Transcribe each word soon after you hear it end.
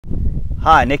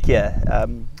Hi, Nick here.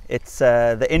 It's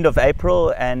the end of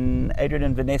April and Adrian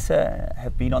and Vanessa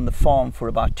have been on the farm for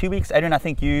about 2 weeks. Adrian, I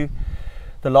think the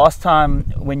last time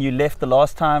when you left the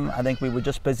last time, I think we were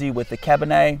just busy with the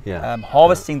Cabernet,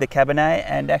 harvesting the Cabernet,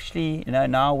 and actually,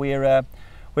 now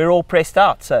we're all pressed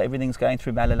out, so everything's going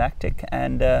through malolactic,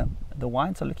 and the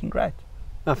wines are looking great.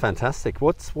 Oh, fantastic!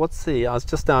 What's the? I was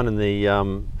just down in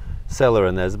the cellar,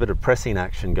 and there's a bit of pressing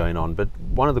action going on. But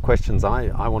one of the questions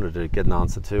I wanted to get an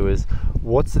answer to is,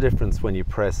 what's the difference when you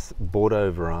press Bordeaux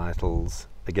varietals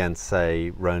against,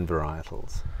 say, Rhone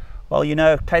varietals? Well,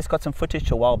 Tate's got some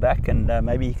footage a while back, and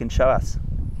maybe he can show us.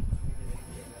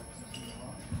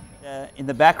 In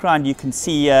the background, you can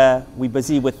see we're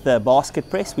busy with the basket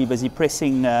press. We're busy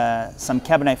pressing some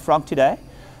Cabernet Franc today,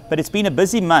 but it's been a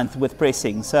busy month with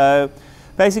pressing. So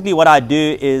basically what I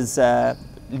do is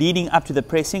leading up to the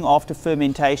pressing, after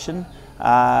fermentation,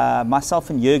 myself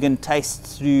and Jürgen taste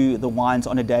through the wines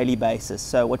on a daily basis.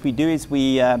 So what we do is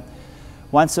we,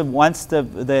 once the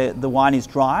wine is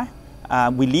dry,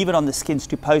 we leave it on the skins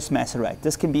to post-macerate.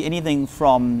 This can be anything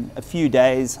from a few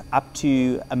days up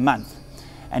to a month.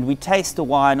 And we taste the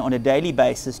wine on a daily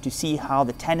basis to see how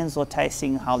the tannins are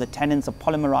tasting, how the tannins are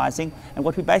polymerizing. And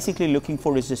what we're basically looking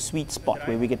for is a sweet spot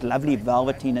where we get lovely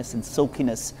velvetiness and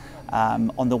silkiness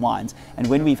on the wines. And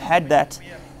when we've had that,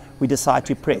 we decide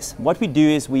to press. What we do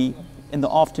is in the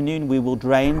afternoon, we will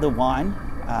drain the wine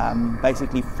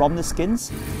basically from the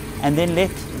skins, and then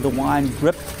let the wine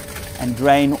drip and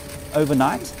drain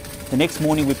overnight. The next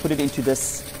morning, we put it into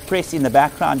this press in the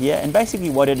background here. And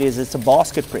basically what it is, it's a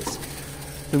basket press.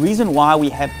 The reason why we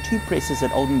have two presses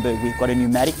at Oldenburg, we've got a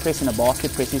pneumatic press and a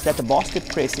basket press, is that the basket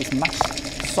press is much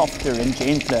softer and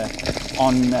gentler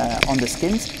on the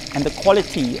skins, and the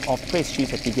quality of press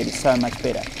juice that we get is so much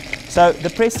better. So the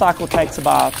press cycle takes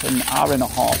about an hour and a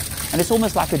half, and it's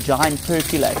almost like a giant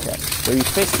percolator where you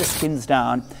press the skins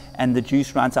down and the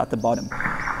juice runs out the bottom.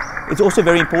 It's also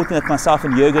very important that myself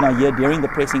and Jürgen are here during the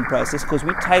pressing process, because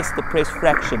we taste the press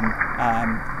fraction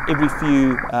every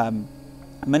few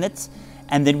minutes.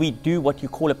 And then we do what you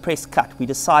call a press cut. We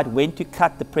decide when to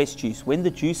cut the press juice. When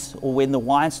the juice or when the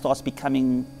wine starts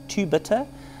becoming too bitter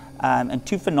and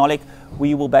too phenolic,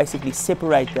 we will basically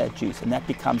separate that juice, and that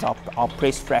becomes our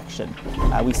press fraction.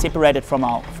 We separate it from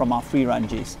our free run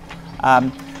juice.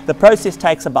 The process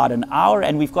takes about an hour,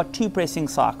 and we've got two pressing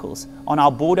cycles. On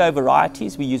our Bordeaux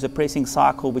varieties, we use a pressing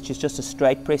cycle which is just a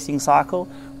straight pressing cycle,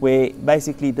 where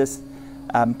basically this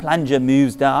plunger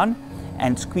moves down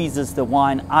and squeezes the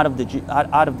wine out of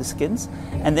the skins.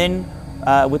 And then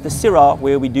with the Syrah,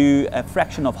 where we do a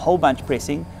fraction of whole bunch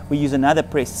pressing, we use another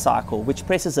press cycle, which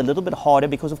presses a little bit harder,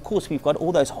 because of course we've got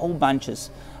all those whole bunches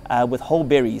with whole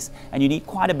berries, and you need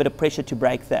quite a bit of pressure to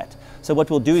break that. So what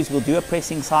we'll do is we'll do a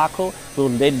pressing cycle, we'll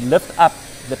then lift up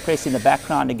the press in the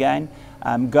background again,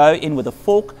 go in with a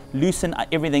fork, loosen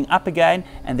everything up again,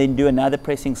 and then do another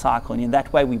pressing cycle. And in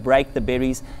that way we break the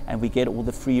berries and we get all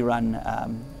the free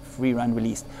run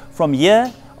released. From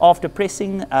here, after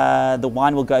pressing, the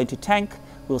wine will go into tank.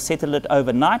 We'll settle it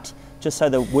overnight just so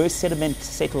the worst sediment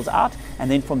settles out,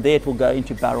 and then from there it will go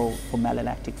into barrel for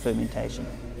malolactic fermentation.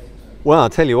 Well, I'll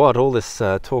tell you what, all this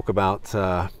talk about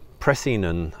pressing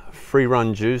and free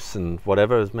run juice and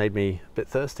whatever has made me a bit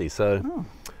thirsty. So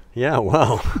yeah,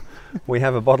 well, we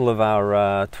have a bottle of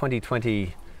our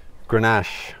 2020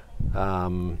 Grenache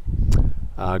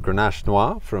Grenache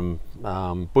Noir from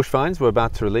Bush Vines. We're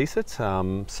about to release it,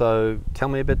 so tell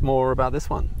me a bit more about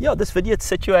this one. Yeah, this vineyard's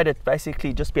situated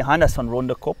basically just behind us on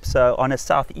Ronderkop, so on a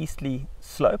southeasterly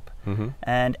slope.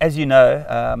 And as you know,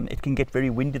 it can get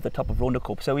very windy at the top of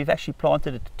Ronderkop, so we've actually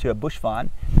planted it to a bush vine,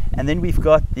 and then we've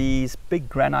got these big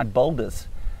granite boulders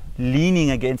leaning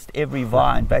against every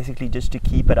vine, basically just to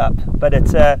keep it up. But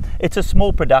it's a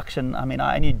small production. I mean,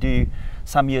 I only do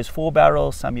some years 4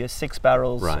 barrels, some years 6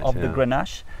 barrels of the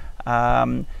Grenache.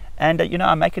 And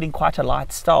I make it in quite a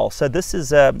light style. So this is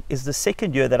the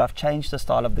second year that I've changed the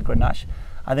style of the Grenache.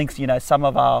 I think some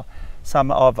of our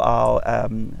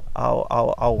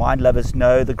wine lovers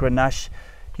know the Grenache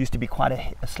used to be quite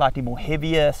a slightly more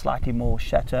heavier, slightly more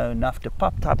Chateau Neuf de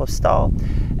Pape type of style.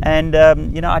 And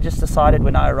I just decided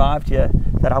when I arrived here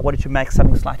that I wanted to make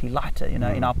something slightly lighter,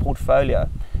 in our portfolio.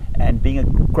 And being a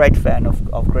great fan of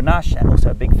Grenache and also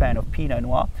a big fan of Pinot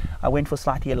Noir, I went for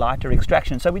slightly a lighter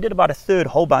extraction. So we did about a third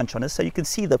whole bunch on this. So you can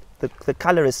see the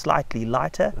color is slightly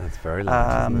lighter. That's very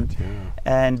light, isn't it? Yeah.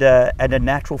 And a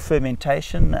natural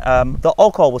fermentation. The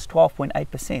alcohol was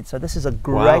 12.8%. So this is a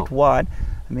great wine.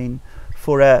 I mean,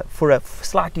 for a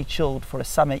slightly chilled for a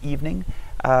summer evening.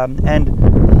 And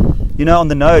on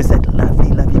the nose, that lovely,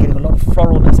 getting a lot of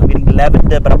floralness. I'm getting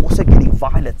lavender, but I'm also getting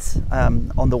violets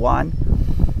on the wine.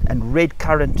 and red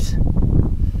currant,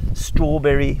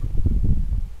 strawberry.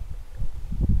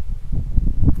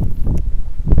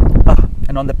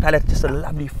 And on the palate, just a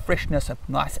lovely freshness, a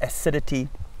nice acidity.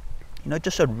 You know,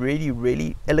 just a really,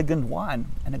 really elegant wine,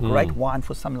 and a great wine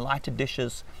for some lighter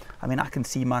dishes. I mean, I can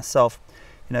see myself,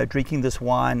 you know, drinking this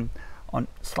wine on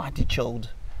slightly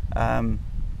chilled, and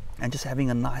just having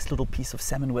a nice little piece of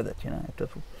salmon with it. You know,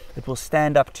 it will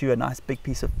stand up to a nice big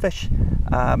piece of fish.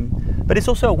 But it's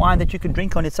also a wine that you can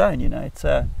drink on its own. You know, it's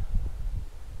a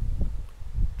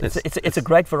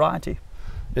great variety.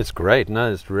 It's great.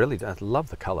 No, it's really. I love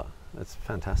the colour. It's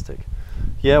fantastic.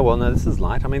 Yeah, well, no, this is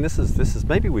light. I mean, this is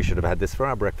maybe we should have had this for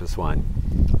our breakfast wine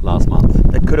last month.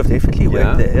 It could have definitely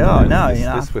worked there. Yeah, no, you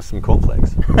know. This with some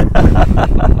cornflakes.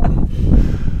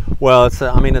 Well, it's.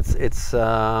 I mean, it's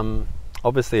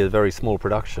obviously a very small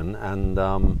production, and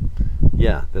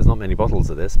yeah, there's not many bottles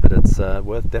of this, but it's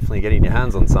worth definitely getting your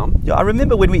hands on some. Yeah, I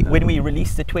remember when we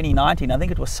released the 2019, I think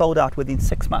it was sold out within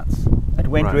 6 months. It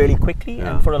went really quickly,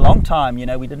 and for a long time, you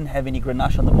know, we didn't have any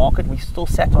Grenache on the market. We still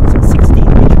sat on some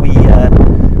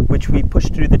 16, which we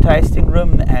pushed through the tasting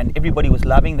room, and everybody was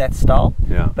loving that style.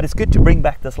 Yeah. But it's good to bring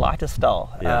back this lighter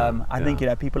style. Yeah, I think, you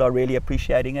know, people are really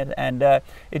appreciating it, and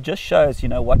it just shows, you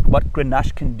know, what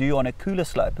Grenache can do on a cooler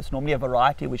slope. It's normally a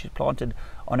variety which is planted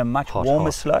on a much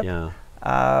warmer slope. Yeah.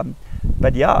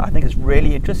 But yeah, I think it's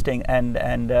really interesting, and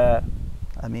I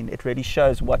mean, it really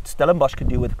shows what Stellenbosch can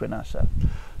do with Grenache. So.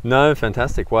 No,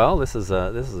 fantastic. Well, this is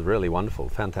really wonderful,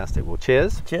 fantastic. Well,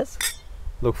 cheers. Cheers.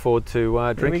 Look forward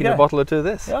to drinking a bottle or two of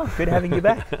this. Yeah, good having you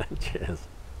back. Cheers.